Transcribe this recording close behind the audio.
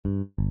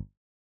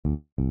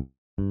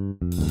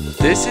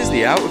This is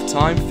the Out of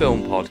Time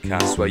Film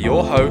Podcast, where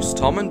your hosts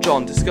Tom and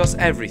John discuss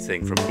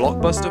everything from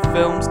blockbuster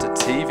films to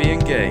TV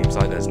and games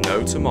like there's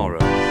no tomorrow.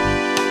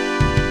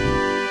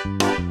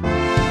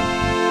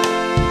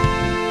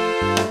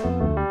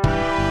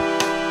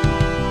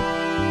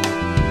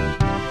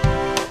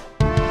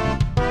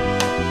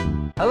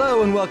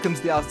 Hello and welcome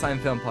to the Out of Time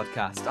Film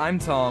Podcast. I'm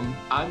Tom.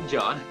 I'm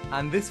John.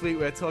 And this week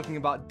we're talking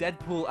about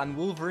Deadpool and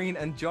Wolverine,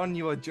 and John,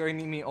 you are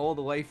joining me all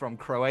the way from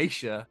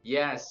Croatia.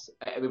 Yes,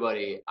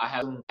 everybody. I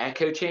have an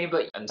echo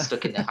chamber. I'm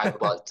stuck in the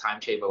hyperbolic time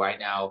chamber right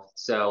now.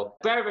 So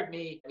bear with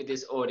me with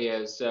this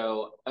audio.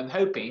 So I'm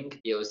hoping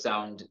it'll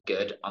sound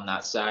good on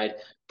that side.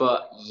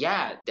 But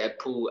yeah,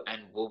 Deadpool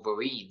and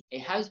Wolverine.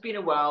 It has been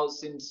a while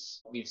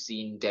since we've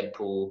seen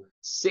Deadpool,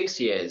 6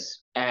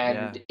 years.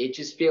 And It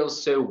just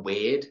feels so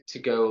weird to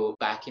go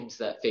back into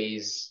that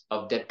phase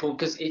of Deadpool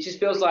because it just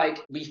feels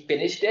like we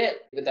finished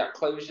it with that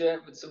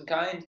closure with some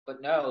kind.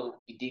 But no,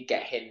 we did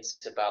get hints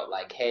about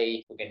like,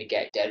 hey, we're going to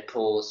get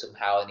Deadpool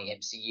somehow in the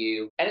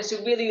MCU. And it's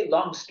a really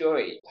long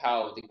story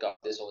how they got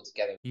this all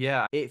together.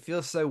 Yeah, it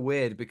feels so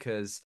weird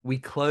because we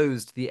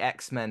closed the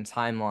X-Men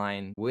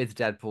timeline with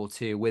Deadpool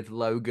 2, with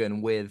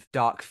Logan, with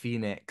Dark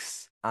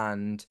Phoenix.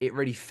 And it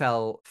really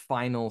felt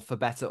final for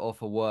better or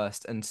for worse.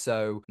 And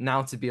so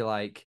now to be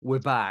like, we're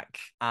back.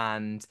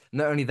 And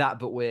not only that,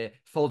 but we're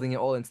folding it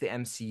all into the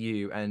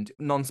MCU and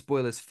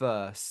non-spoilers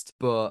first.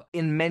 But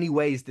in many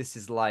ways, this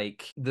is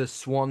like the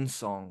swan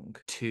song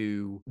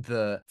to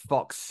the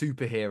Fox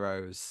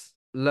superheroes.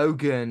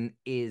 Logan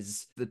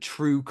is the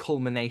true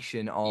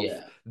culmination of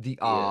the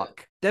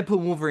arc. Deadpool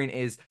Wolverine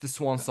is the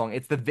swan song.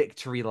 It's the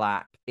victory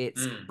lap.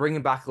 It's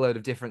bringing back a load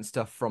of different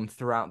stuff from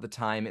throughout the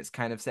time. It's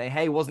kind of saying,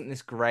 hey, wasn't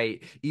this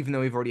great? Even though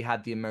we've already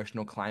had the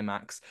emotional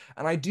climax.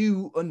 And I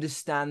do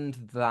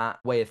understand that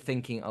way of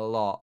thinking a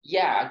lot.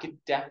 Yeah, I could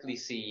definitely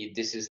see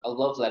this is a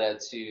love letter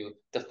to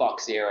the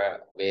Fox era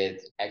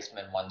with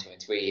X-Men 1, 2,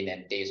 and 3, and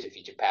then Days of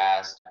Future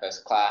Past,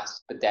 First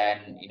Class. But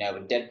then,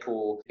 with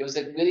Deadpool, it was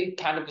a really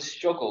kind of a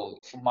struggle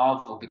for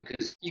Marvel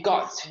because you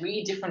got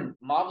 3 different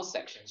Marvel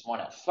sections, one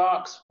at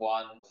Fox,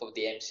 one for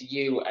the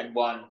MCU, and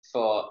one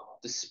for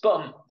the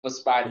spun for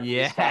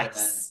Spider-Man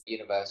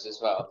universe as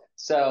well.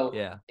 So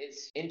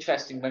It's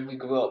interesting. When we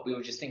grew up, we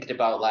were just thinking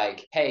about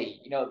like, hey,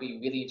 it'd be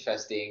really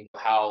interesting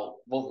how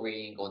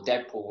Wolverine or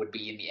Deadpool would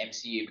be in the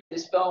MCU.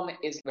 This film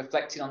is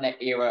reflecting on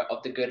that era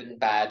of the good and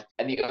bad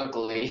and the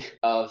ugly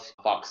of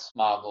Fox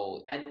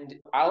Marvel. And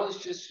I was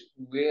just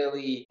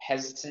really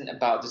hesitant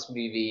about this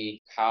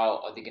movie.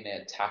 How are they going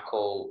to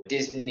tackle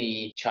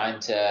Disney trying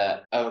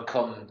to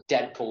overcome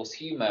Deadpool's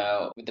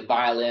humor with the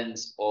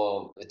violence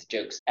or with the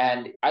jokes?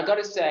 And I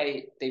gotta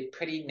say, they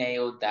pretty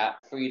nailed that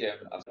freedom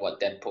of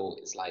what Deadpool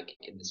is like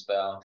in this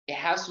film. It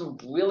has some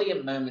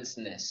brilliant moments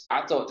in this.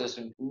 I thought there's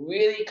some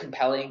really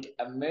compelling,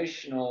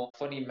 emotional,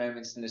 funny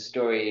moments in the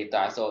story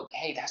that I thought,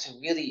 hey, that's a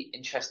really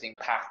interesting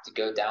path to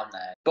go down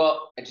there. But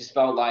I just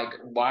felt like,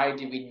 why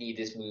do we need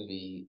this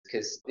movie?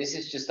 Because this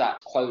is just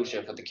that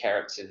closure for the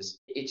characters.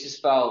 It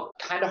just felt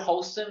kind of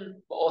wholesome,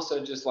 but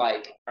also just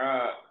like,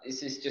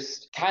 this is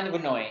just kind of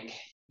annoying.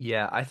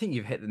 Yeah, I think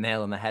you've hit the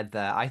nail on the head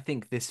there. I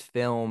think this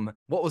film,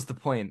 what was the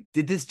point?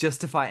 Did this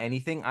justify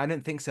anything? I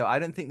don't think so. I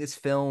don't think this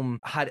film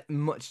had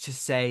much to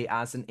say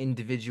as an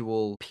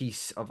individual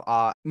piece of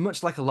art,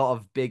 much like a lot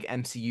of big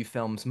MCU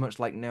films, much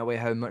like No Way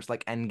Home, much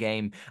like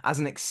Endgame. As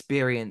an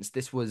experience,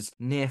 this was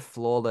near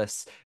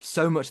flawless.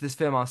 So much of this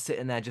film, I was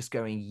sitting there just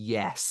going,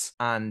 yes.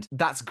 And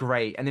that's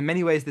great. And in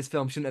many ways, this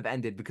film shouldn't have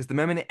ended because the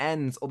moment it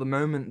ends or the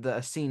moment that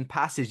a scene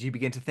passes, you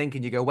begin to think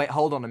and you go, wait,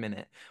 hold on a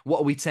minute.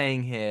 What are we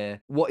saying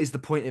here? What is the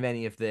point of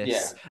any of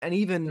this? And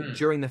even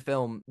during the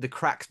film, the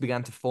cracks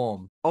began to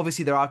form.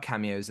 Obviously, there are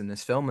cameos in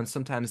this film, and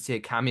sometimes I see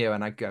a cameo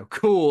and I'd go,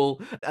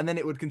 cool. And then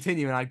it would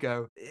continue and I'd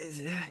go, is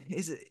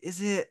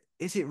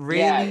it really?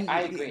 Yeah,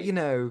 I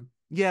agree.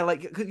 Yeah,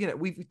 like,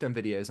 we've done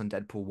videos on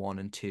Deadpool 1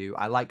 and 2.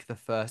 I like the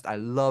first. I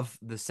love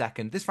the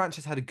second. This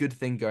franchise had a good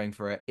thing going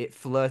for it. It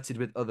flirted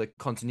with other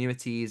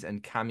continuities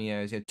and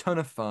cameos, ton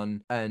of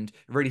fun and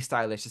really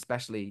stylish,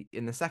 especially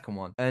in the second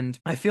one. And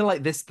I feel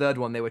like this third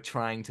one, they were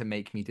trying to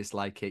make me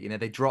dislike it.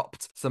 They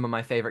dropped some of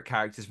my favorite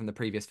characters from the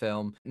previous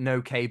film. No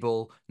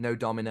Cable, no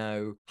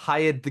Domino.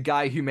 Hired the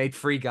guy who made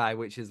Free Guy,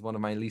 which is one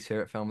of my least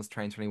favorite films,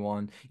 Train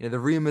 21. The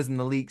rumors and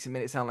the leaks, it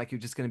made it sound like it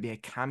was just going to be a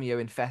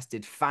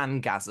cameo-infested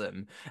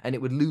fangasm. And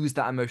it would lose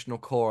that emotional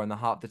core in the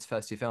heart of its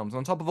first 2 films.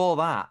 On top of all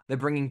that, they're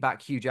bringing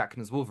back Hugh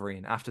Jackman as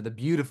Wolverine after the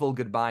beautiful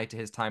goodbye to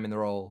his time in the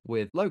role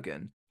with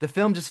Logan. The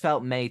film just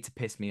felt made to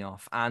piss me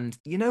off. And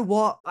you know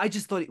what? I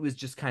just thought it was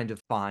just kind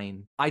of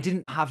fine. I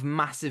didn't have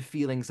massive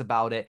feelings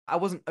about it. I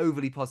wasn't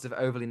overly positive,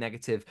 overly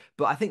negative,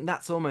 but I think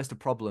that's almost a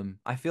problem.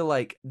 I feel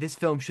like this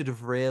film should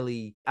have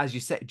really, as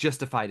you said,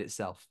 justified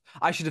itself.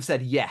 I should have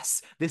said,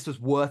 yes, this was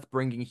worth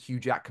bringing Hugh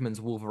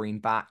Jackman's Wolverine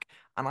back.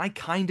 And I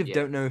kind of Yeah.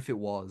 don't know if it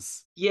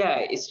was. Yeah,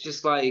 it's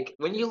just like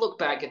when you look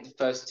back at the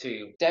first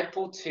two,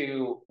 Deadpool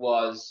 2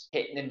 was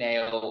hitting the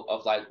nail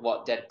of like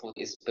what Deadpool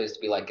is supposed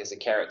to be like as a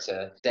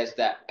character. There's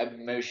that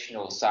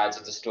emotional sides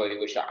of the story,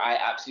 which I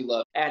absolutely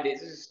love. And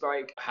it's just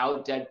like how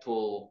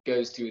Deadpool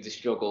goes through the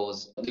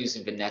struggles,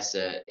 losing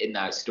Vanessa in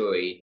that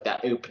story.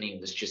 That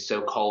opening was just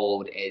so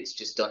cold. It's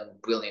just done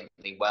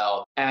brilliantly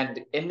well.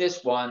 And in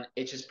this one,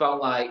 it just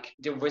felt like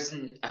there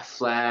wasn't a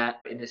flair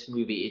in this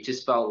movie. It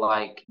just felt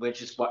like we're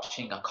just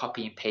watching a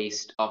copy and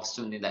paste of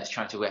something that's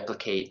trying to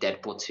replicate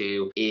Deadpool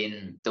 2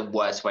 in the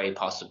worst way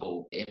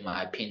possible, in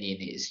my opinion.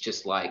 It's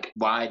just like,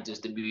 why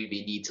does the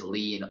movie need to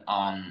lean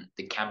on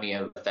the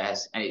cameo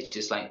fest and it's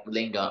just like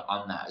linger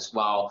on that as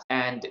well?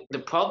 And the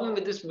problem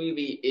with this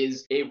movie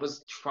is it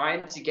was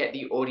trying to get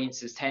the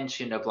audience's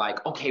attention of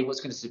like, okay, what's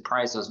going to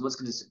surprise us? What's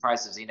going to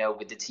surprise us,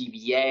 with the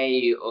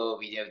TVA or,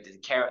 the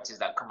characters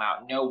that come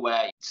out of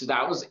nowhere. So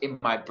that was in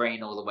my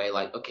brain all the way,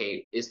 like,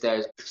 okay, is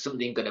there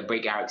something going to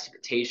break our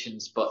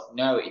expectations? But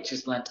no, it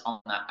just lent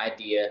on that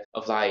idea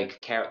of like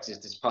characters,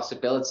 this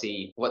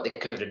possibility, what they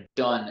could have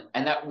done.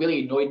 And that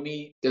really annoyed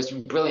me. There's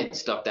some brilliant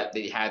stuff that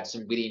they had,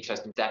 some really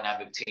interesting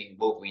dynamic between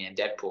Wolverine and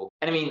Deadpool.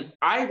 And I mean,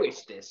 I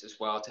wish this as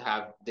well to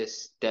have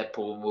this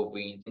Deadpool and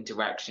Wolverine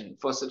interaction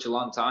for such a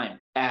long time.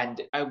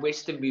 And I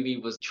wish the movie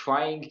was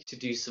trying to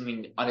do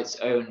something on its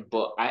own,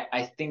 but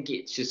I think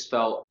it just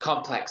felt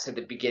complex at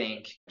the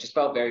beginning, just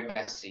felt very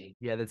messy.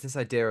 Yeah, there's this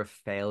idea of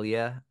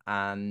failure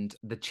and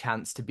the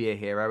chance to be a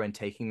hero and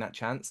taking that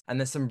chance. And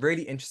there's some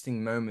really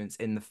interesting moments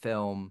in the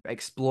film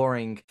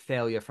exploring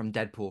failure from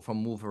Deadpool,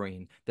 from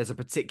Wolverine. There's a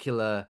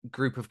particular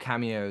group of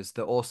cameos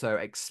that also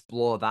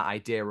explore that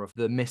idea of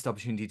the missed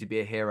opportunity to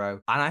be a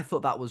hero. And I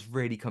thought that was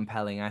really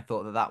compelling. I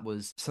thought that that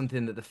was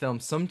something that the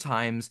film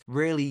sometimes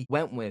really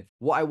went with.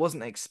 What I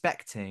wasn't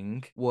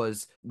expecting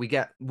was we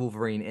get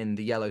Wolverine in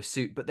the yellow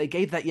suit, but they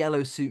gave that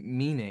yellow suit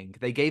meaning.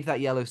 They gave that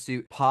yellow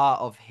suit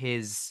part of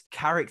his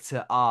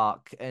character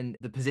arc and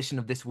the position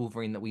of this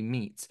Wolverine that we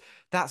meet.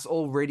 That's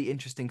all really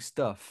interesting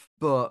stuff.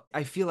 But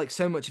I feel like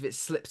so much of it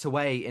slipped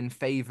away in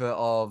favor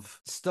of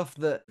stuff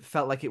that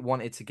felt like it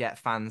wanted to get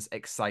fans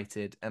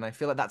excited. And I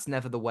feel like that's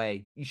never the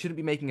way. You shouldn't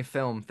be making a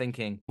film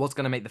thinking what's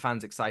going to make the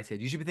fans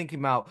excited. You should be thinking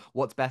about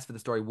what's best for the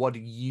story. What do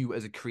you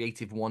as a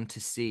creative want to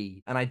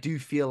see? And I do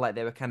feel like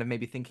they were kind of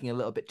maybe thinking a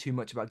little bit too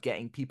much about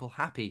getting people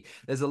happy.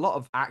 There's a lot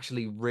of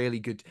actually really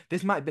good.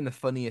 This might have been the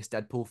funniest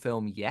Deadpool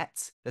film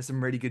yet. There's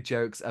some really good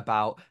jokes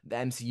about the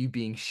MCU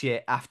being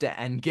shit after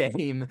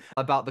Endgame,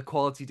 about the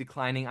quality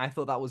declining. I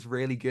thought that was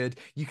really good.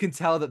 You can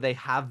tell that they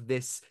have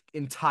this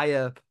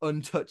entire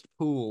untouched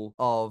pool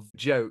of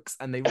jokes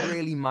and they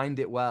really mind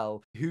it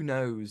well. Who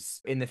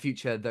knows, in the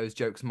future those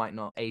jokes might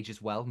not age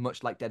as well,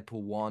 much like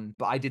Deadpool 1,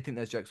 but I did think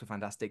those jokes were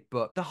fantastic.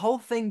 But the whole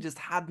thing just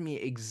had me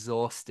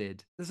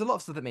exhausted. There's a lot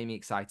of stuff that made me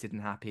excited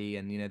and happy,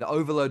 and the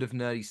overload of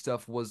nerdy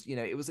stuff was,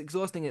 it was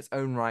exhausting in its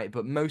own right,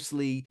 but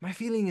mostly my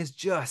feeling is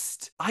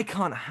just I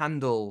can't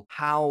handle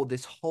how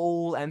this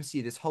whole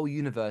MCU, this whole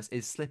universe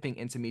is slipping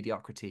into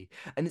mediocrity,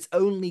 and its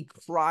only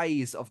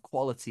cries of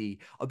quality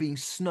are being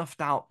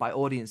snuffed out by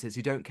audiences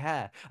who don't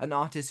care and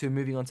artists who are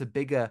moving on to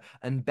bigger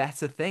and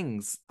better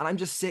things. And I'm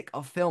just sick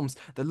of films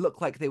that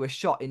look like they were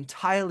shot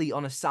entirely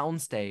on a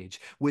soundstage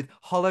with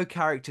hollow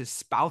characters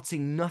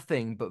spouting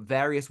nothing but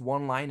various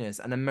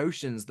one-liners and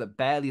emotions that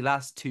barely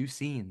last two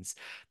scenes.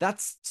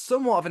 That's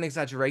somewhat of an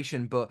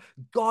exaggeration, but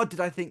God, did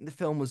I think the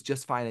film was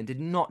just fine and did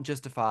not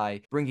justify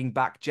bringing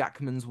back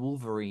Jackman's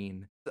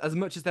Wolverine. As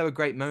much as there were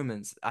great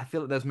moments, I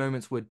feel that those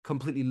moments were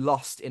completely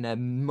lost in a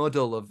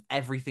muddle of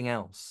everything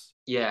else.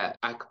 Yeah,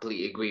 I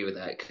completely agree with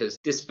that because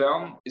this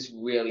film is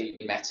really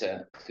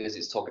meta because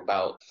it's talking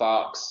about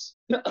Fox.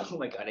 Oh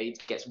my god, I need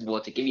to get some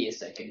water. Give me a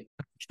second.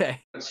 Okay.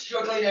 I'm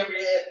struggling over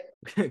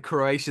here.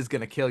 Croatia's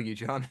gonna kill you,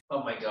 John.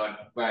 Oh my god.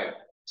 Right.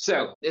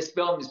 So this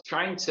film is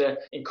trying to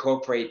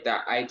incorporate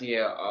that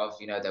idea of,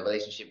 the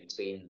relationship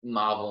between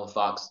Marvel and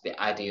Fox, the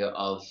idea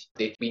of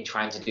they've been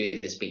trying to do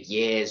this for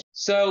years.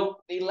 So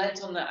they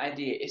lent on that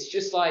idea. It's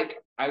just like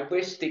I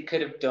wish they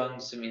could have done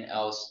something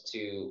else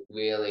to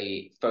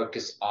really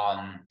focus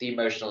on the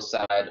emotional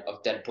side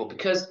of Deadpool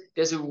because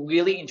there's a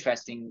really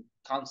interesting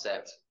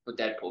concept for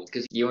Deadpool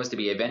because he wants to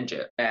be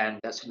Avenger. And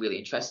that's really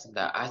interesting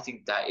that I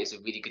think that is a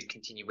really good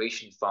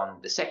continuation from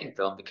the second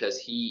film because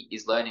he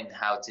is learning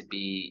how to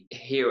be a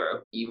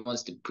hero. He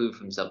wants to prove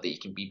himself that he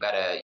can be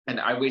better. And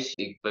I wish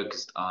they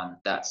focused on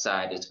that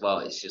side as well.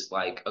 It's just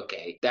like,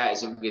 okay, that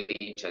is a really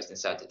interesting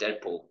side to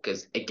Deadpool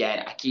because,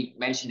 again, I keep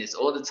mentioning this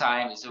all the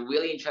time. It's a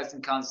really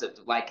interesting concept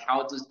of like,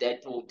 how does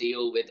Deadpool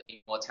deal with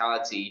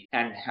immortality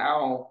and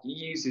how he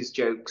uses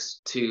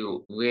jokes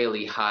to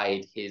really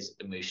hide his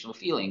emotional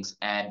feelings.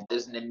 And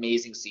there's an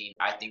amazing scene.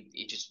 I think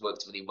it just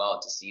worked really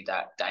well to see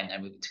that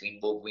dynamic between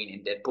Wolverine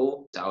and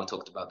Deadpool. So I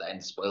talked about that in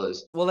the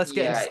spoilers. Well, let's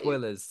get into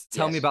spoilers.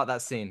 Tell me Yes. about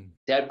that scene.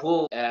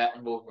 Deadpool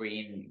and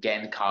Wolverine get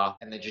in the car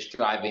and they're just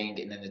driving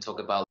and then they talk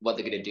about what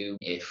they're going to do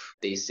if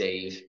they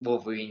save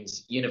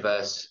Wolverine's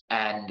universe.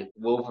 And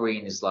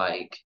Wolverine is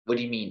like, What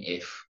do you mean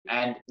if?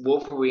 And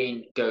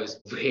Wolverine goes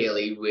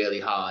really, really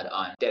hard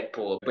on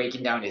Deadpool,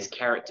 breaking down his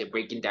character,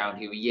 breaking down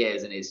who he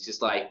is, and it's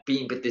just like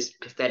being with this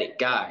pathetic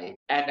guy.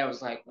 And I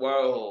was like,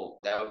 whoa,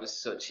 that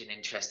was such an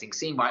interesting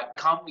scene. Why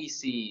can't we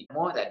see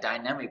more of that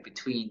dynamic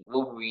between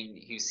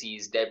Wolverine, who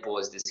sees Deadpool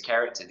as this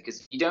character?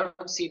 Because you don't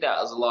see that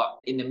as a lot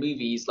in the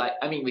movies. Like,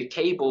 I mean, with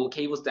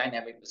Cable's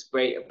dynamic was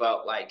great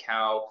about like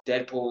how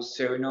Deadpool's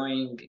so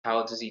annoying.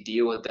 How does he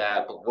deal with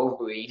that? But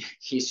Wolverine,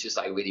 he's just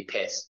like really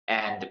pissed.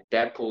 And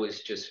Deadpool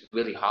is just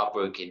really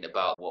heartbroken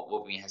about what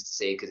Wolverine has to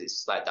say, because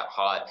it's like that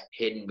hard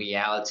hidden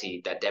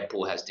reality that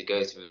Deadpool has to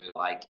go through.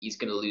 Like, he's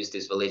going to lose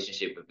this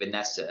relationship with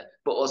Vanessa,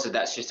 but also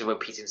that's just a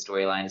repeating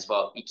storyline as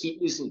well. You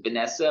keep losing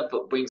Vanessa,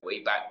 but brings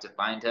way back to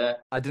find her.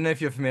 I don't know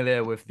if you're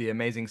familiar with the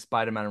Amazing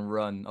Spider-Man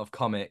run of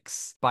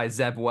comics by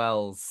Zeb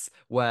Wells,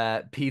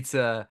 where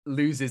Peter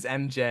loses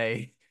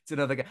MJ to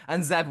another guy.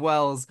 And Zeb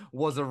Wells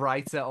was a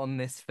writer on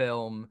this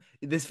film.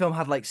 This film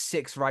had like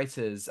 6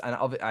 writers, and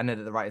I know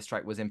that the writer's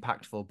strike was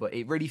impactful, but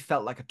it really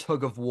felt like a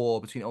tug of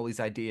war between all these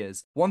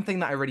ideas. One thing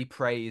that I really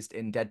praised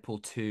in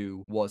Deadpool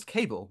 2 was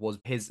Cable, was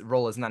his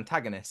role as an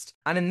antagonist.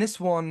 And in this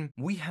one,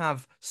 we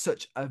have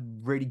such a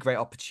really great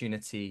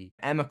opportunity.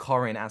 Emma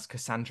Corrin as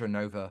Cassandra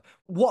Nova.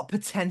 What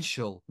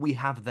potential we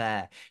have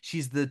there.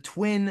 She's the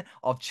twin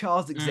of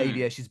Charles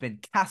Xavier. She's been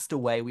cast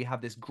away. We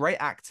have this great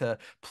actor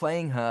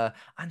playing her,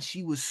 and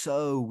she was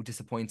so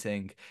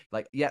disappointing.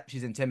 Like, yep,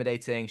 she's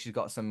intimidating. She's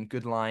got some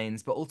good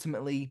lines, but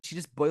ultimately she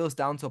just boils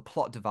down to a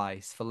plot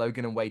device for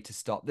Logan and Wade to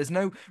stop. There's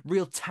no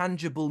real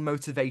tangible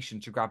motivation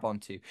to grab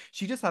onto.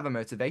 She does have a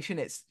motivation.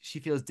 It's she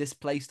feels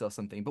displaced or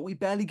something, but we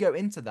barely go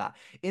into that.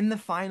 In the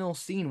final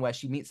scene where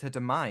she meets her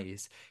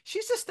demise,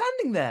 she's just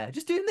standing there,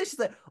 just doing this. She's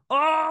like,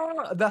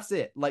 oh, that's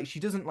it. Like, she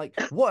doesn't like,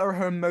 what are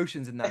her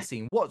emotions in that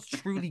scene? What's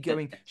truly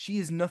going? She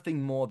is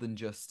nothing more than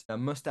just a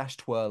mustache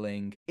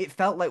twirling. It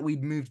felt like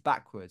we'd moved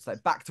backwards,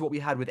 like back to what we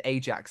had with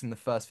Ajax in the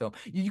first film.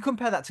 You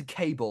compare that to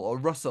Cable or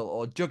Russell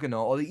or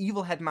Juggernaut or the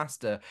evil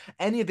headmaster,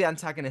 any of the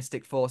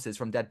antagonistic forces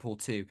from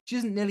Deadpool 2. She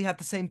doesn't nearly have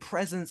the same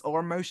presence or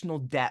emotional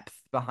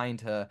depth behind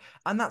her.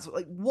 And that's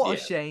like, what a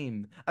Yeah.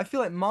 shame. I feel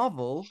like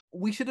Marvel,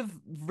 we should have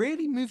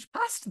really moved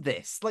past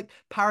this. Like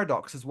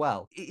Paradox as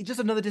well. It's just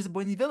another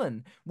disappointing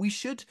villain. We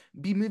should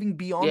be moving Yeah.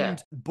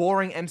 beyond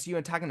boring MCU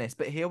antagonists,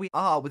 but here we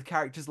are with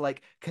characters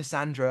like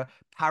Cassandra,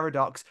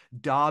 Paradox,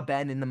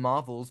 Dar-Ben in the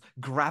Marvels,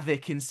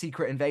 Gravik in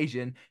Secret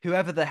Invasion,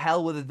 whoever the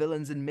hell were the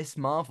villains in Miss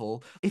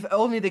Marvel. If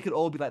only they could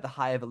all be like the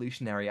High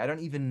Evolutionary. I don't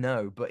even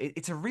know, but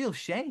it's a real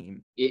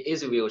shame. It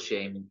is a real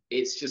shame.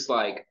 It's just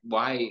like,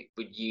 why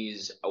would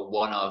use a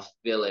one-off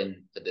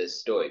villain for this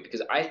story?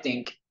 Because I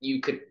think you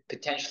could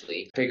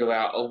potentially figure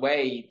out a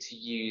way to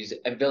use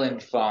a villain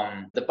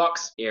from the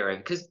Fox era.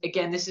 Because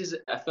again, this is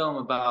a film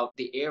about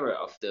the era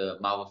of the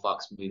Marvel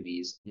Fox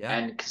movies. Yeah.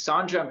 And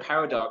Cassandra and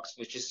Paradox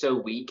was just so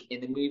weak in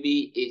the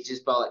movie. It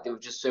just felt like they were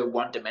just so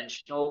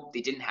one-dimensional.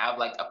 They didn't have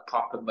like a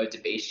proper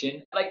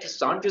motivation. Like,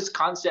 Cassandra's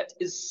concept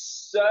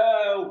is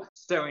so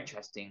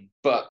interesting.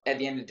 But at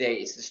the end of the day,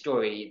 it's the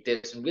story.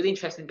 There's some really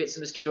interesting bits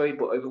in the story,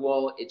 but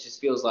overall, it just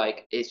feels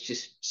like it's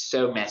just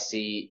so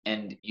messy,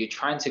 and you're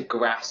trying to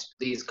grasp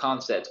these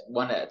concepts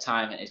one at a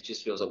time, and it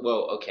just feels like,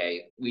 whoa,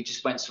 okay, we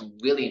just went some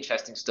really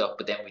interesting stuff,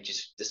 but then we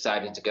just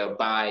decided to go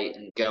by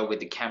and go with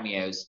the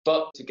cameos.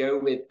 But to go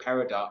with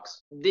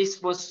Paradox,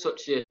 this was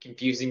such a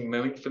confusing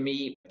moment for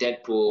me.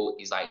 Deadpool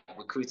is like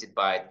recruited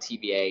by the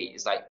TVA.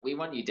 It's like, we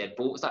want you,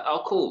 Deadpool. It's like,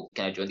 oh, cool.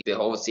 Can I join the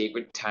whole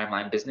secret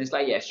timeline business?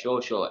 Like, yeah,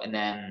 sure. And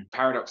then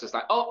Paradox is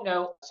like, oh,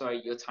 no,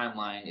 sorry, your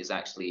timeline is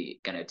actually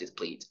going to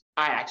deplete.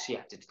 I actually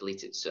have to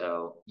delete it.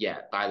 So yeah,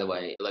 by the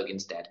way,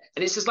 Logan's dead.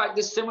 And it's just like,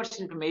 there's so much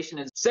information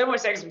and so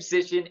much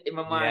exposition in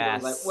my mind. I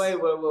was like, Yes.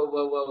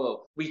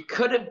 whoa. We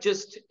could have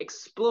just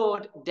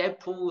explored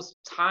Deadpool's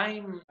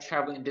time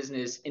traveling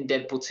business in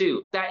Deadpool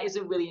 2. That is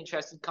a really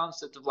interesting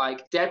concept of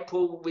like,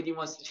 Deadpool really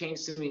wants to change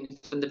something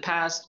from the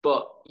past,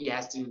 but he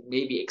has to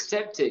maybe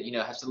accept it,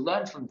 has to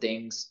learn from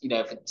things, for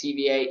the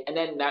TVA. And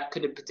then that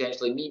could have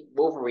potentially meet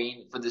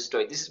Wolverine for the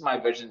story. This is my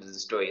version of the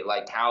story,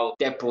 like how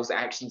Deadpool's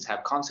actions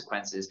have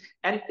consequences.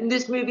 And in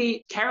this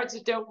movie,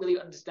 characters don't really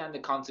understand the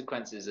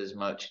consequences as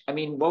much. I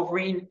mean,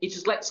 Wolverine, he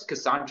just lets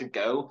Cassandra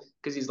go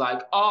because he's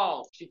like,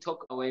 oh, she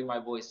took away my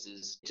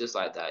voices. Just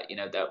like that,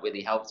 that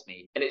really helped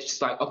me. And it's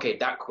just like, okay,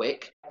 that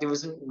quick. There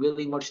wasn't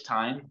really much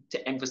time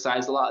to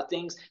emphasize a lot of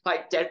things.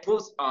 Like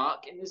Deadpool's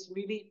arc in this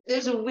movie,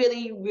 there's a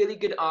really, really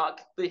good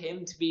arc for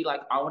him to be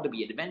like, I want to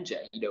be an Avenger,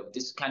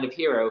 this kind of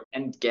hero,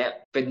 and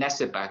get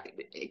Vanessa back.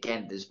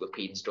 Again, this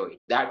repeating story.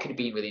 That could have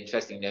been really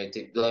interesting,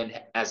 to learn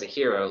as a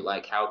hero,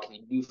 like how can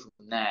you move from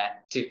there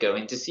to go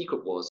into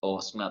Secret Wars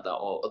or something like that,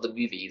 or other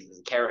movies as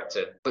a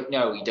character. But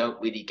no, we don't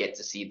really get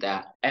to see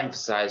that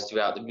emphasized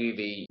throughout the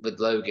movie with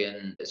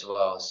Logan as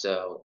well.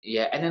 So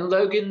yeah, and then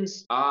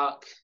Logan's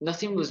arc,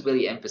 nothing was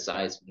really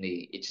emphasized for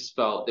me. It just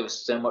felt there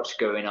was so much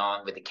going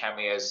on with the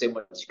cameos, so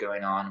much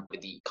going on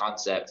with the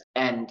concept,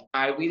 and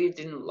I really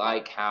didn't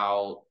like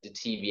how the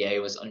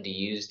TVA was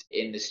underused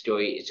in the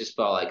story. It just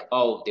felt like,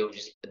 oh, they were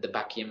just at the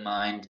back of your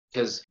mind.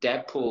 because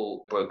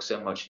Deadpool broke so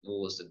much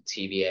rules of the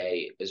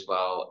TVA as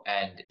well,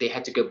 and they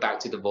had to go back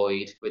to the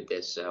void with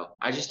this. So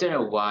I just don't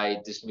know why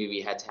this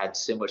movie had to had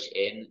so much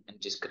in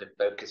and just could have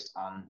focused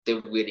on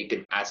the really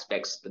good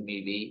aspects of the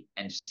movie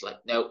and just like,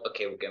 no,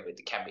 okay, we're going with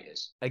the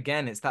cameos.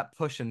 Again, it's that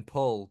push and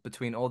pull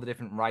between all the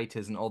different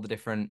writers and all the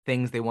different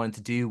things they wanted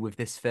to do with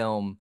this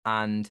film.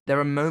 And there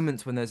are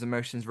moments when those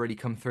emotions really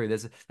come through.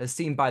 There's a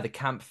scene by the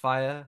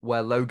campfire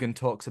where Logan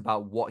talks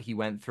about what he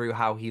went through,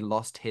 how he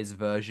lost his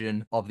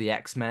version of the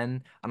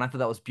X-Men. And I thought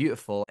that was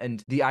beautiful.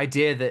 And the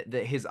idea that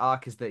his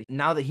arc is that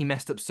now that he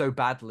messed up so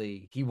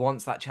badly, he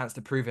wants that chance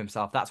to prove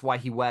himself. That's why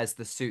he wears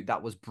the suit.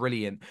 That was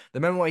brilliant. The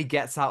moment where he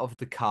gets out of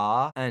the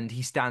car and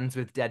he stands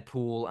with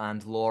Deadpool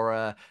and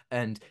Laura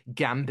and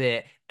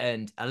Gambit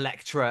and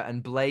Elektra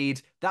and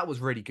Blade, that was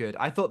really good.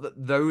 I thought that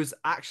those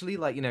actually,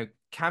 like,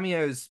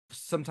 cameos,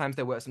 sometimes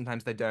they work,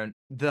 sometimes they don't.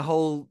 The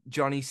whole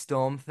Johnny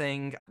Storm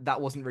thing, that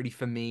wasn't really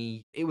for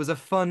me. It was a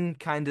fun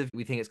kind of,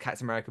 we think it's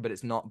Captain America, but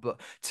it's not. But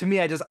to me,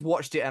 I just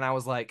watched it and I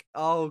was like,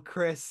 oh,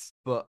 Chris.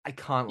 But I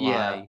can't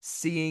Yeah, lie.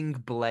 Seeing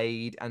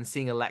Blade and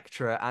seeing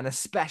Elektra, and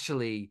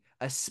especially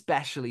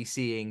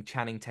seeing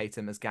Channing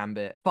Tatum as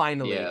Gambit,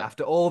 finally, yeah,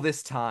 after all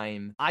this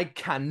time, I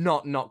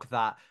cannot knock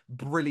that.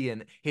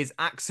 Brilliant. His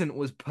accent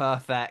was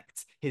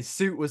perfect. His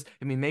suit was,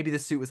 I mean, maybe the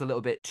suit was a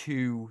little bit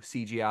too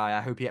CGI. I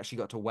hope he actually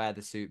got to wear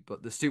the suit,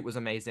 but the suit was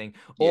amazing.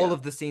 All yeah,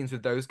 of the scenes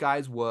with those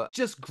guys were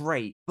just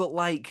great, but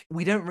like,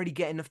 we don't really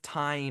get enough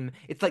time.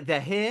 It's like they're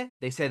here,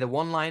 they say the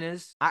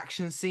one-liners,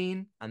 action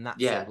scene, and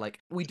that's it. yeah, Like,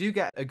 we do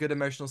get a good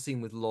emotional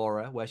scene with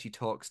Laura where she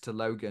talks to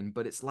Logan,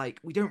 but it's like,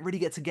 we don't really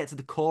get to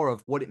the core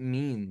of what it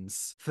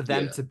means for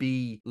them yeah. to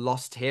be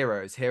lost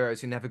heroes,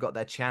 heroes who never got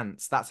their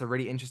chance. That's a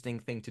really interesting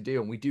thing to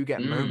do, and we do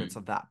get moments Mm,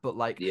 of that, but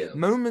like, yeah,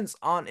 moments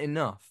aren't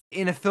enough.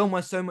 In a film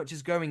where so much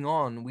is going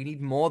on, we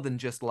need more than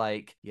just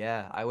like,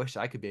 yeah, I wish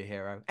I could be a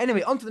hero.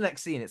 Anyway, on to the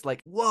next scene. It's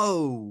like,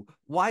 whoa,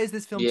 why is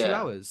this film two yeah,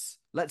 hours?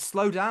 Let's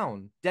slow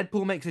down.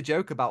 Deadpool makes a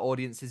joke about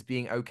audiences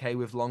being okay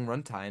with long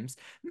run times.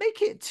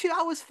 Make it 2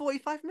 hours,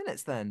 45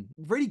 minutes then.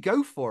 Really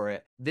go for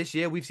it. This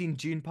year we've seen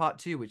Dune Part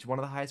 2, which is one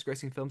of the highest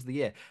grossing films of the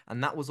year.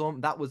 And that was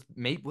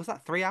maybe, was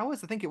that 3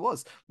 hours? I think it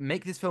was.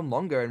 Make this film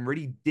longer and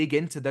really dig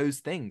into those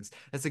things.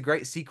 There's a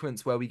great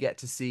sequence where we get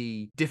to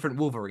see different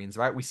Wolverines,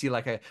 right? We see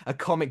like a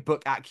comic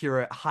book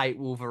accurate height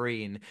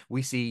Wolverine.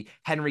 We see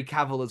Henry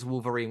Cavill as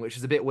Wolverine, which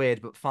is a bit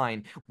weird, but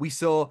fine. We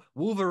saw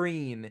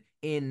Wolverine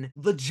in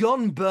the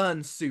John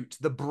Byrne suit,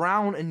 the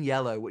brown and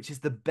yellow, which is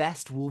the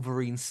best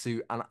Wolverine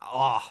suit. And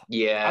I was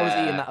eating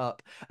yeah, that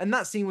up. And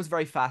that scene was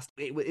very fast.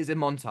 It is a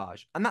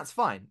montage, and that's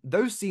fine.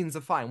 Those scenes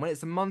are fine. When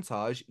it's a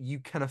montage, you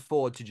can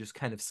afford to just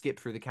kind of skip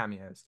through the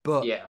cameos.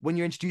 But yeah, when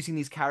you're introducing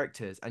these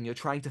characters and you're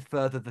trying to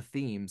further the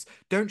themes,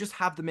 don't just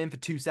have them in for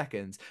 2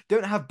 seconds.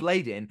 Don't have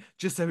Blade in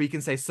just so he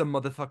can say some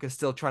motherfucker's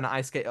still trying to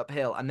ice skate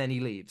uphill and then he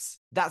leaves.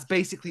 That's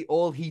basically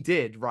all he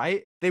did,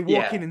 right? They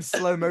walk yeah, in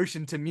slow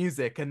motion to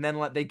music and then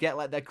like they get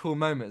like their cool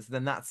moments,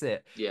 then that's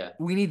it. yeah.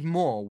 We need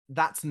more.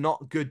 That's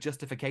not good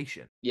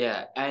justification.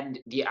 Yeah, and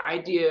the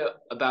idea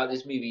about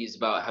this movie is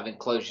about having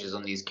closures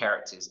on these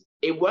characters.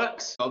 It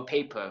works on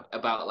paper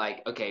about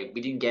like, okay, we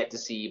didn't get to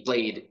see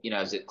Blade,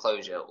 as a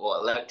closure, or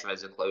Elektra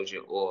as a closure,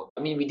 or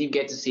I mean, we didn't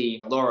get to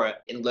see Laura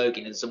in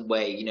Logan in some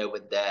way,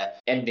 with their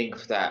ending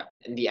for that.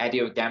 And the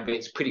idea of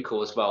Gambit's pretty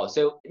cool as well.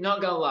 So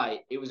not gonna lie,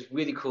 it was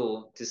really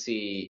cool to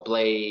see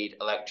Blade,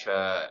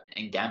 Elektra,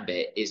 and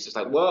Gambit. It's just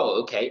like,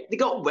 whoa, okay. They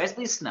got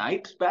Wesley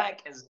Snipes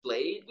back as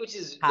Blade, which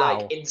is like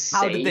How?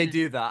 How did they insane.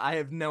 do that? I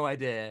have no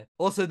idea.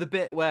 Also, the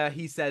bit where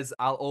he says,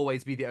 I'll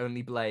always be the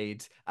only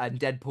Blade, and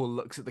Deadpool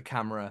looks at the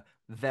camera,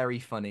 very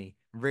funny.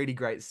 Really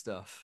great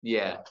stuff.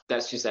 Yeah,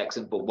 that's just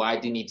excellent. But why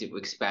do you need to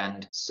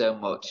expand so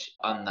much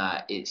on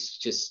that? It's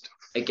just,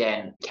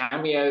 again,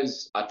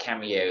 cameos are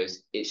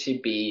cameos. It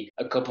should be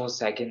a couple of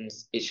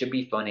seconds. It should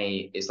be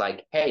funny. It's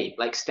like, hey,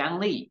 like Stan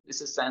Lee. This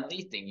is a Stan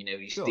Lee thing.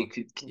 You should Sure.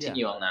 Yeah.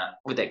 continue on that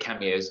with their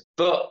cameos.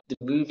 But the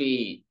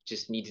movie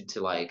just needed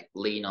to like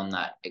lean on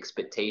that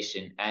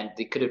expectation, and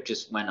they could have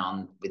just went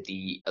on with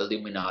the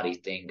Illuminati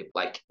thing,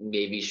 like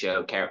maybe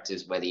show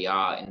characters where they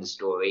are in the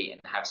story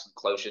and have some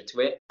closure to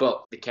it.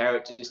 But the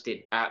characters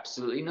did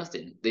absolutely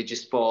nothing. They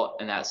just fought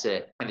and that's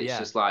it. And it's Yeah.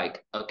 just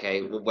like,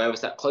 okay, well, where was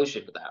that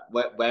closure for that?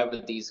 Where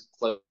were these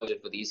closure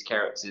for these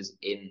characters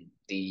in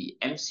the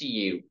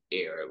MCU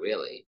era,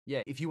 really?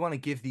 Yeah, if you want to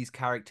give these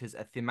characters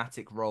a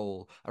thematic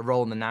role, a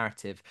role in the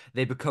narrative,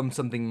 they become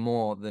something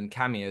more than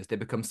cameos. They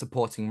become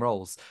supporting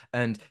roles.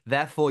 And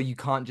therefore, you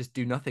can't just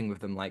do nothing with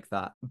them like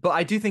that. But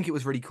I do think it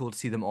was really cool to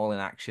see them all in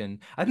action.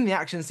 I think the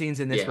action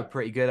scenes in this were Yeah.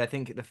 pretty good. I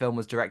think the film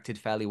was directed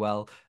fairly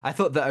well. I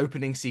thought the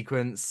opening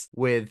sequence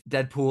with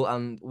Deadpool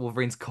and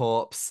Wolverine's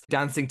corpse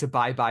dancing to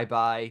Bye Bye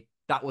Bye.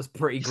 That was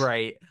pretty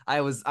great.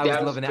 I was That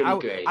was loving it. pretty I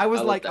great. I was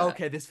love like, that.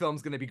 okay, this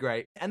film's gonna be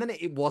great. And then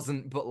it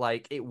wasn't, but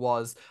like it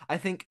was. I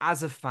think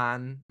as a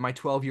fan, my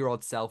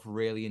 12-year-old self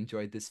really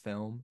enjoyed this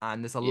film.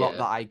 And there's a lot Yeah.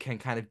 that I can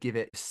kind of give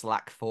it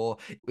slack for.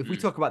 If we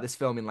Mm. talk about this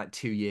film in like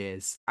 2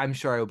 years, I'm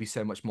sure I will be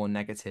so much more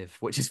negative,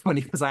 which is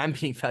funny because I am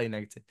being fairly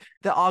negative.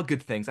 There are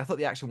good things. I thought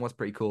the action was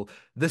pretty cool.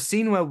 The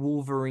scene where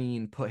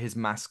Wolverine put his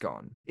mask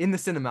on in the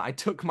cinema, I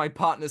took my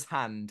partner's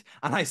hand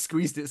and I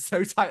squeezed it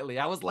so tightly.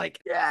 I was like,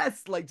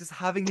 yes, like just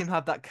having him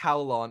have that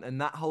cowl on and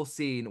that whole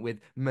scene with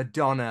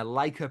Madonna,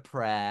 like a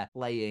prayer,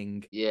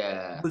 playing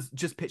Yeah. was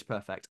just pitch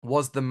perfect.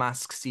 Was the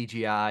mask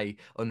CGI?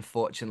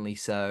 Unfortunately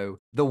so.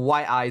 The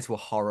white eyes were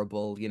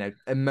horrible,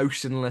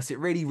 emotionless. It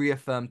really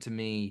reaffirmed to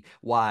me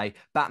why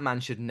Batman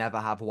should never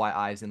have white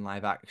eyes in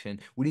live action.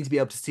 We need to be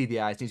able to see the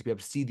eyes, need to be able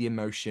to see the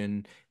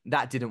emotion.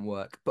 That didn't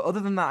work. But other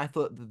than that, I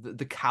thought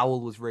the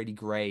cowl was really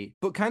great.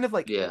 But kind of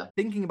like Yeah.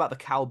 thinking about the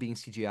cowl being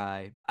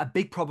CGI, a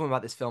big problem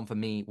about this film for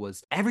me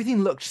was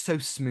everything looked so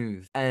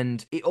smooth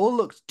and it all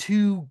looked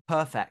too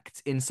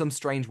perfect in some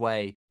strange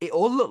way. It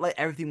all looked like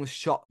everything was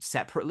shot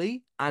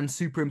separately and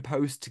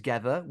superimposed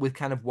together with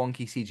kind of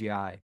wonky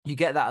CGI. You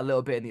get that a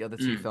little bit in the other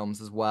two Mm.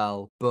 films as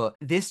well, but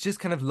this just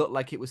kind of looked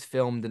like it was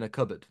filmed in a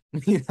cupboard,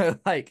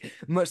 like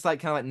much like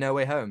kind of like No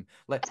Way Home.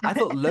 Like I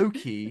thought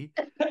Loki,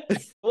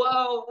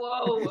 Whoa,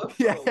 whoa, whoa.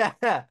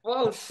 yeah,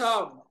 Whoa,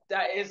 Tom.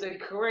 That is a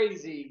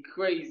crazy,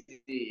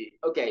 crazy.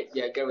 Okay,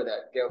 yeah, go with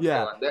that. Go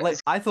yeah, on. That like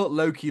is I thought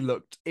Loki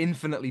looked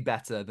infinitely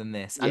better than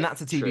this, and yeah,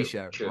 that's a TV true,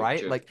 show, true,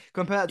 right? true. Like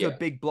compare that to a Yeah.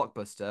 big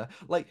blockbuster.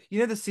 Like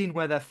the scene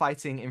where they're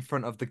fighting in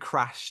front of the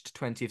crashed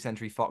 20th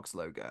Century Fox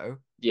logo.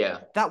 Yeah.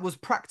 That was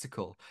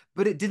practical,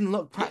 but it didn't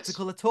look Yes.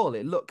 practical at all.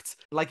 It looked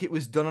like it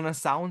was done on a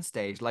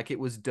soundstage, like it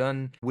was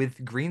done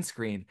with green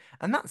screen,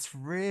 and that's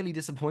really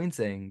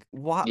disappointing.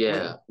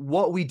 Yeah.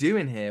 What are we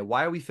doing here?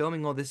 Why are we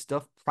filming all this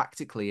stuff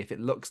practically if it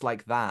looks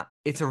like that?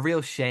 It's a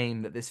real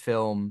shame that this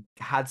film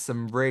had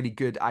some really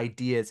good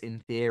ideas in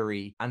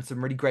theory and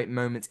some really great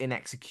moments in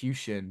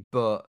execution,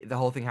 but the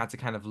whole thing had to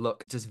kind of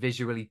look just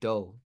visually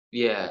dull.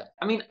 Yeah,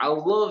 I mean, I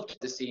loved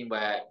the scene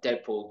where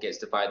Deadpool gets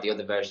to fight the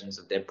other versions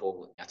of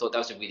Deadpool. I thought that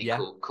was a really Yeah,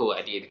 cool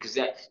idea because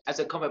that, as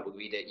a comic book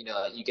reader,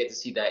 you get to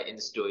see that in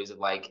the stories of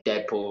like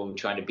Deadpool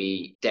trying to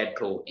be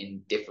Deadpool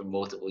in different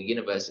multiple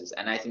universes,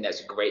 and I think that's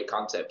a great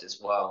concept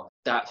as well.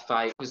 That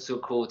fight was so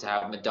cool to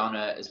have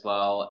Madonna as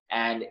well,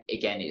 and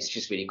again, it's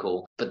just really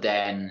cool. But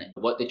then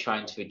what they're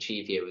trying to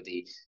achieve here with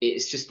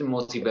it's just the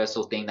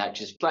multiversal thing that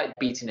just like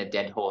beating a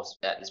dead horse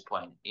at this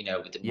point,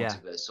 with the yeah,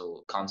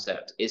 multiversal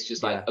concept. It's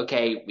just like, yeah.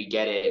 okay, we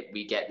get it.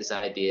 We get this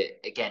idea.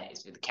 Again,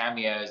 it's with the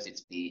cameos.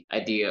 It's the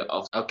idea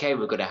of, okay,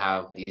 we're going to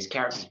have these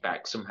characters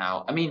back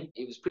somehow. I mean,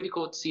 it was pretty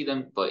cool to see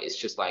them, but it's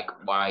just like,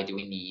 why do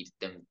we need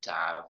them to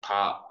have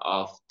part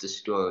of the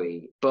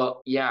story?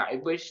 But yeah, I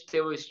wish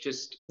there was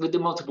just, with the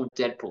multiple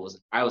Deadpools,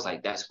 I was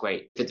like, that's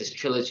great for this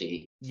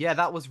trilogy. Yeah,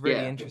 that was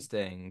really Yeah.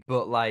 interesting.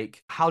 But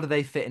like, how do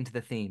they fit into the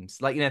themes?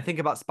 Like, think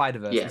about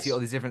Spider-Verse. We see all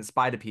Yes. these different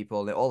spider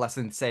people. They all have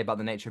something to say about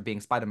the nature of being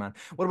Spider-Man.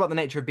 What about the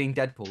nature of being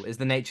Deadpool? Is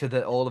the nature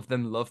that all of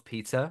them love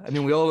Peter? I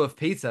mean, we all love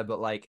Peter, but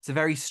like, it's a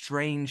very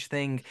strange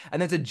thing.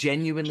 And there's a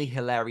genuinely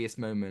hilarious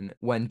moment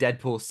when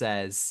Deadpool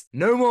says,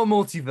 "No more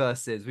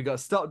multiverses. We got to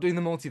stop doing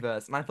the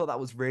multiverse." And I thought that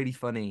was really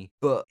funny.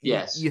 But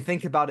Yes. you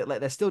think about it, like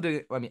they're still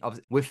doing. I mean,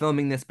 obviously, we're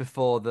filming this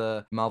before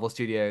the Marvel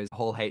Studios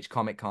Hall H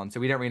Comic Con, so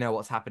we don't really know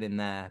what's happening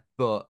there.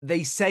 But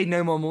they say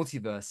no more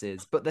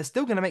multiverses, but they're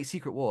still going to make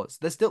Secret Wars.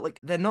 They're still like,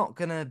 they're not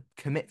going to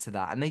commit to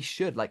that. And they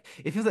should. Like,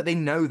 it feels like they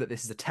know that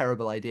this is a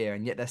terrible idea,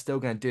 and yet they're still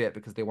going to do it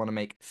because they want to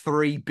make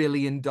 $3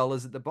 billion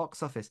at the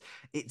box office.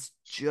 It's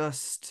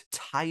just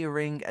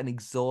tiring and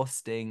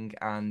exhausting.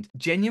 And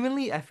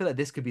genuinely, I feel like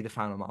this could be the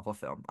final Marvel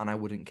film, and I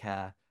wouldn't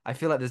care. I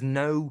feel like there's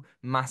no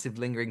massive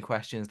lingering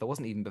questions. There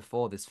wasn't even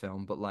before this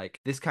film, but like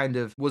this kind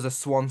of was a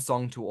swan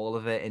song to all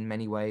of it in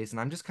many ways.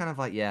 And I'm just kind of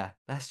like, yeah,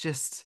 let's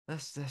just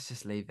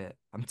leave it.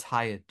 I'm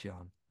tired,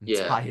 John. I'm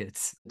Yeah. tired.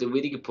 The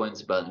really good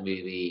points about the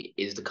movie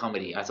is the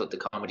comedy. I thought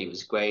the comedy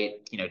was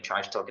great.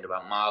 Trash talking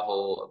about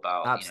Marvel,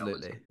 about,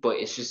 Absolutely. but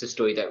it's just a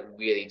story that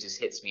really just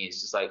hits me.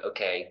 It's just like,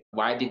 okay,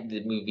 why did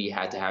the movie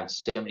had to have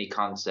so many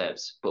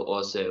concepts, but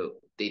also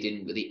they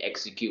didn't really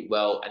execute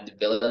well, and the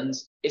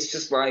villains. It's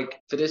just like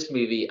for this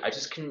movie, I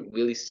just couldn't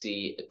really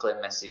see a clear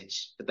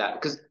message for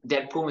that because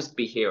Deadpool must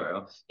be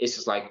hero. It's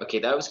just like, okay,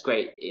 that was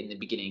great in the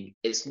beginning.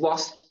 It's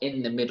lost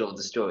in the middle of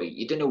the story.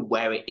 You don't know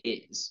where it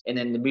is, and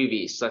then the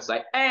movie it's just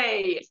like,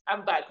 hey,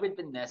 I'm back with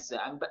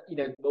Vanessa. I'm back.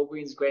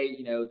 Wolverine's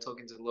great.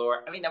 Talking to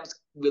Laura. I mean, that was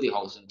really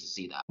wholesome to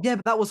see that. Yeah,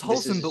 but that was This is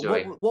wholesome. the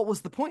But story. what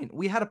was the point?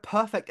 We had a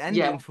perfect Yeah,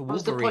 ending for what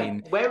was the point?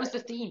 Wolverine. Where was the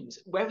themes?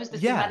 Where was the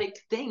Yeah, thematic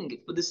thing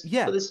for this for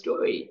yeah. the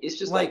story? It's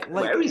just Like,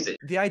 where like is it?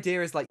 the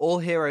idea is like all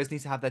heroes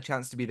need to have their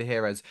chance to be the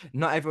heroes.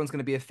 Not everyone's going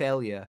to be a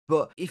failure,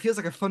 but it feels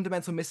like a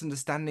fundamental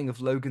misunderstanding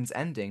of Logan's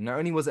ending. Not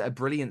only was it a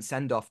brilliant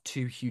send-off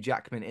to Hugh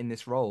Jackman in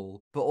this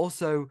role, but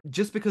also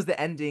just because the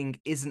ending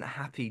isn't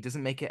happy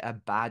doesn't make it a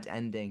bad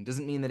ending.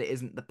 Doesn't mean that it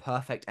isn't the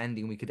perfect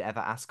ending we could ever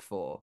ask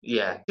for.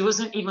 Yeah, there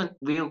wasn't even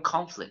real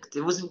conflict.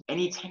 There wasn't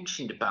any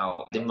tension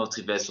about the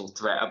multiversal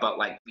threat, about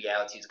like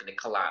reality is going to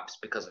collapse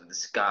because of the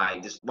sky.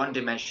 This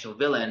one-dimensional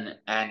villain,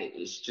 and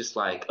it's just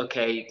like,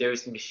 okay,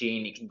 there's the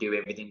machine, it can do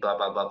everything, blah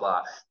blah blah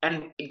blah.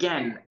 And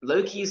again,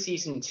 Loki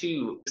season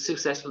 2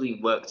 successfully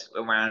worked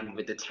around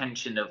with the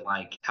tension of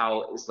like,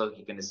 how is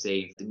Loki going to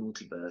save the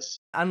multiverse?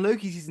 And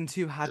Loki season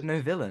 2 had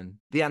no villain.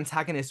 The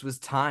antagonist was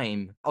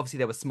time. Obviously,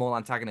 there were small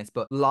antagonists,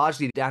 but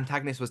largely the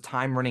antagonist was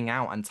time running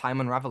out and time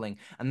unraveling.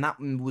 And that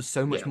was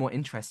so much Yeah. more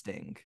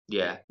interesting.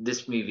 Yeah,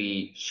 this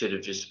movie should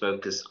have just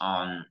focused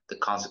on the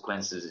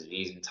consequences of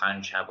using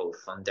time travel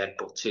from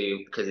Deadpool 2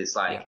 because it's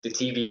like Yeah. the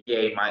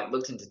TVA might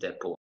look into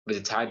Deadpool. With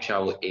the time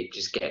travel, it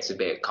just gets a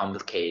bit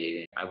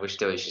complicated. I wish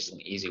there was just an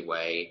easy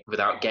way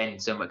without getting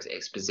so much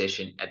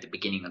exposition at the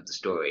beginning of the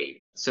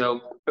story.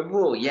 So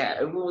overall,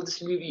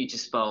 this movie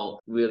just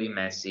felt really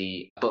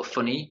messy but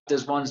funny.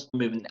 There's one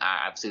movement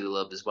I absolutely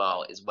loved as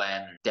well is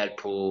when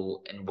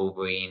Deadpool and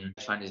Wolverine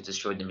are trying to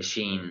destroy the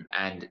machine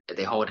and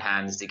they hold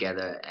hands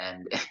together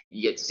and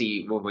you get to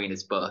see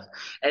Wolverine's butt.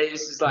 And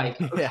it's just like,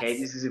 okay, Yes.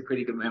 this is a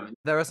pretty good moment.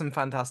 There are some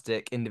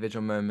fantastic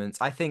individual moments.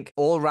 I think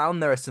all around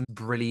there are some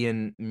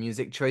brilliant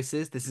music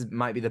choices.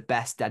 Might be the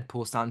best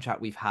Deadpool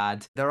soundtrack we've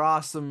had. There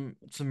are some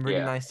really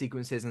Yeah. nice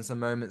sequences and some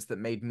moments that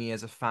made me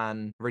as a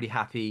fan really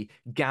happy.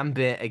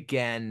 Gambit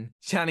again,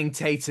 Channing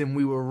Tatum,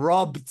 we were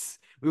robbed.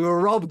 We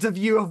were robbed of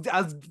you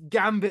as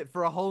Gambit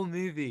for a whole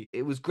movie.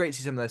 It was great to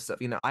see some of those stuff.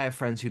 You know, I have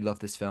friends who love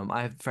this film.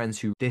 I have friends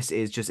who this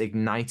is just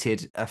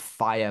ignited a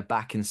fire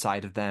back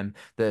inside of them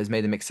that has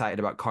made them excited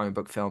about comic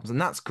book films. And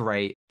that's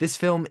great. This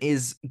film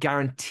is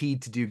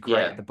guaranteed to do great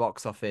Yeah. at the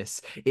box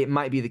office. It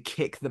might be the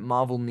kick that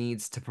Marvel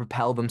needs to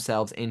propel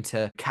themselves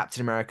into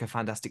Captain America,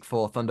 Fantastic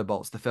Four,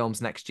 Thunderbolts, the films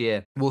next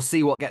year. We'll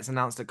see what gets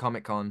announced at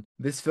Comic-Con.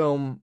 This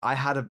film, I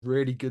had a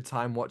really good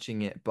time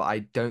watching it, but I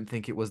don't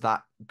think it was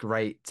that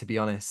great, to be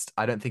honest.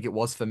 I don't think it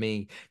was for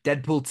me.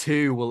 Deadpool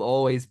 2 will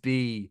always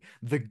be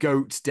the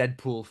GOAT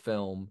Deadpool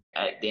film.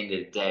 At the end of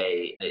the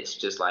day, it's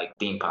just like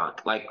theme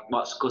park. Like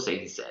what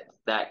Scorsese said,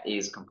 that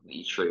is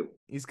completely true.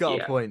 He's got a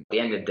Yeah. point. At the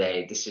end of the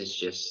day, this is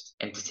just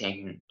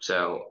entertainment.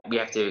 So we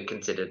have to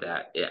consider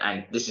that. Yeah,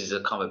 and this is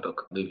a comic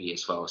book movie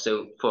as well.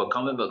 So for a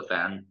comic book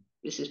fan,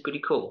 this is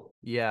pretty cool.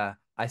 Yeah,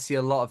 I see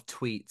a lot of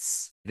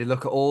tweets. They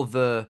look at all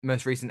the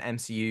most recent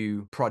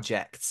MCU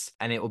projects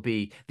and it will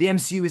be the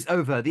MCU is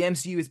over, the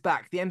MCU is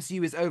back, the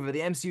MCU is over, the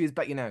MCU is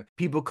back. You know,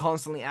 people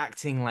constantly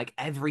acting like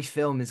every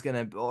film is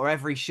gonna or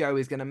every show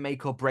is gonna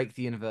make or break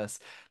the universe.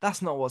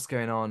 That's not what's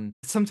going on.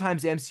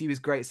 Sometimes the MCU is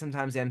great,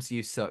 sometimes the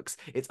MCU sucks.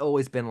 It's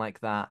always been like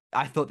that.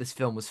 I thought this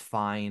film was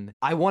fine.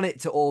 I want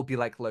it to all be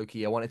like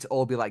Loki. I want it to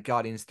all be like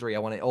Guardians 3. I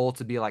want it all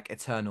to be like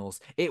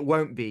Eternals. It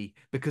won't be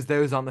because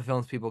those aren't the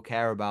films people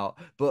care about.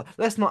 But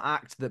let's not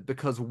act that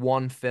because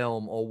one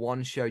film or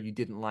one show you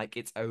didn't like,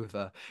 it's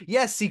over.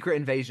 Yes, Secret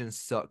Invasion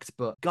sucked,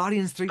 but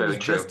Guardians 3 was Very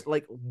true. just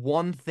like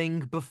one thing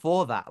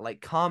before that. Like,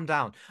 calm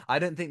down. I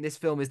don't think this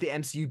film is the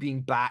MCU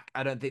being back.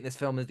 I don't think this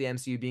film is the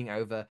MCU being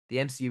over. The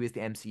MCU is the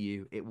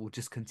MCU. It will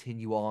just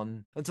continue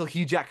on until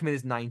Hugh Jackman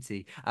is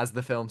 90, as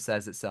the film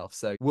says itself.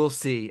 So we'll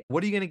see.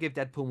 What are you going to give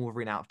Deadpool and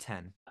Wolverine out of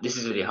 10? This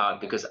is really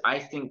hard because I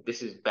think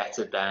this is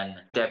better than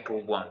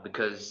Deadpool 1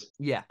 because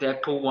Yeah.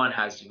 Deadpool 1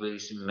 has really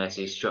some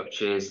messy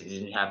structures. It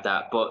didn't have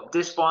that. But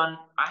this one,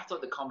 I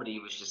thought the comedy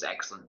was just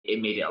excellent.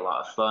 It made it a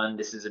lot of fun.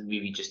 This is a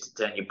movie just to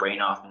turn your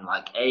brain off and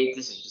like, hey,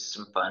 this is just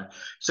some fun.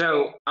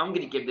 So I'm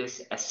going to give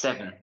this a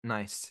 7.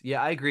 Nice.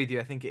 Yeah, I agree with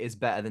you. I think it is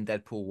better than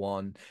Deadpool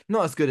 1.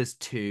 Not as good as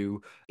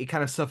 2. It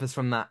kind of suffers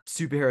from that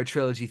superhero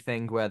trilogy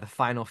thing where the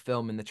final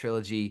film in the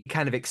trilogy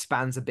kind of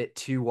expands a bit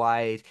too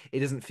wide. It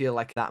doesn't feel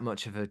like that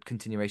much of a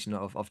continuation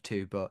of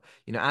 2, but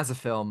you know, as a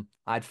film,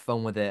 I had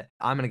fun with it.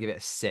 I'm going to give it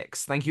a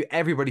 6. Thank you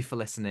everybody for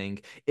listening.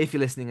 If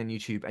you're listening on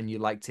YouTube and you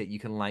liked it, you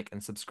can like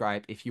and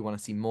subscribe if you want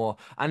to see more.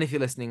 And if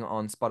you're listening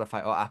on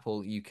Spotify or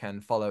Apple, you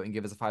can follow and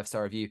give us a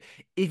 5-star review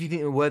if you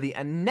think we're worthy.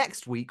 And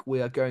next week,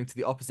 we are going to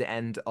the opposite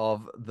end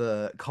of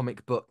the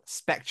comic book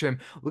spectrum.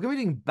 We're going to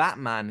be doing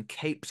Batman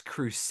Caped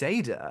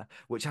Crusader,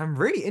 which I'm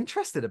really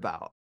interested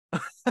about.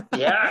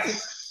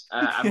 Yes.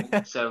 Yeah.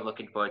 I'm so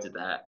looking forward to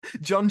that.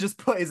 John just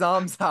put his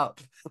arms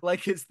up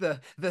like it's the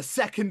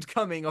second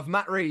coming of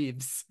Matt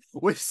Reeves.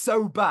 We're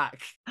so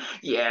back.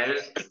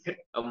 Yes.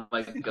 Oh my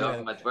Yeah,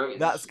 God, my throat is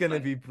that's just gonna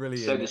like be so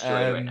brilliant.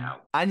 destroyed right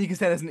now. And you can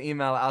send us an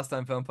email at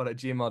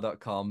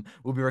outstimefilmpod@gmail.com.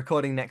 We'll be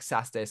recording next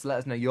Saturday, so let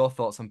us know your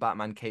thoughts on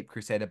Batman Cape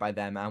Crusader by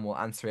them, and we'll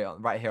answer it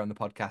right here on the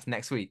podcast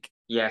next week.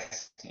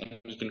 Yes, and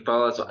you can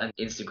follow us on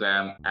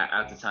Instagram at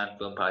Out of Time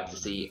Film Pod to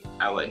see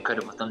our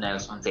incredible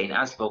thumbnails from Zain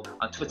Afzal,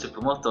 on Twitter for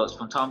more thoughts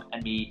from Tom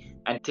and me,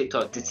 and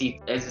TikTok to see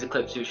the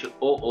clips we shoot,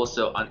 or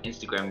also on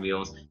Instagram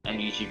Reels and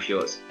YouTube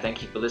Shorts.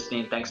 Thank you for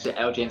listening. Thanks to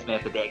James-Meyer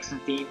for the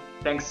excellent theme.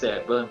 Thanks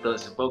to Ronan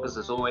Phillips for focus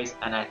as always,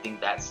 and I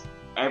think that's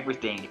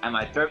everything. And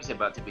my throat's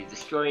about to be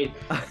destroyed.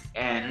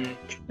 And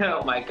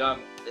oh my god,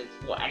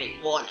 I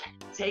need water.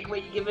 Take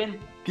what you're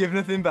giving. Give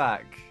nothing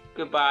back.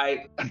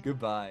 Goodbye.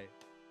 Goodbye.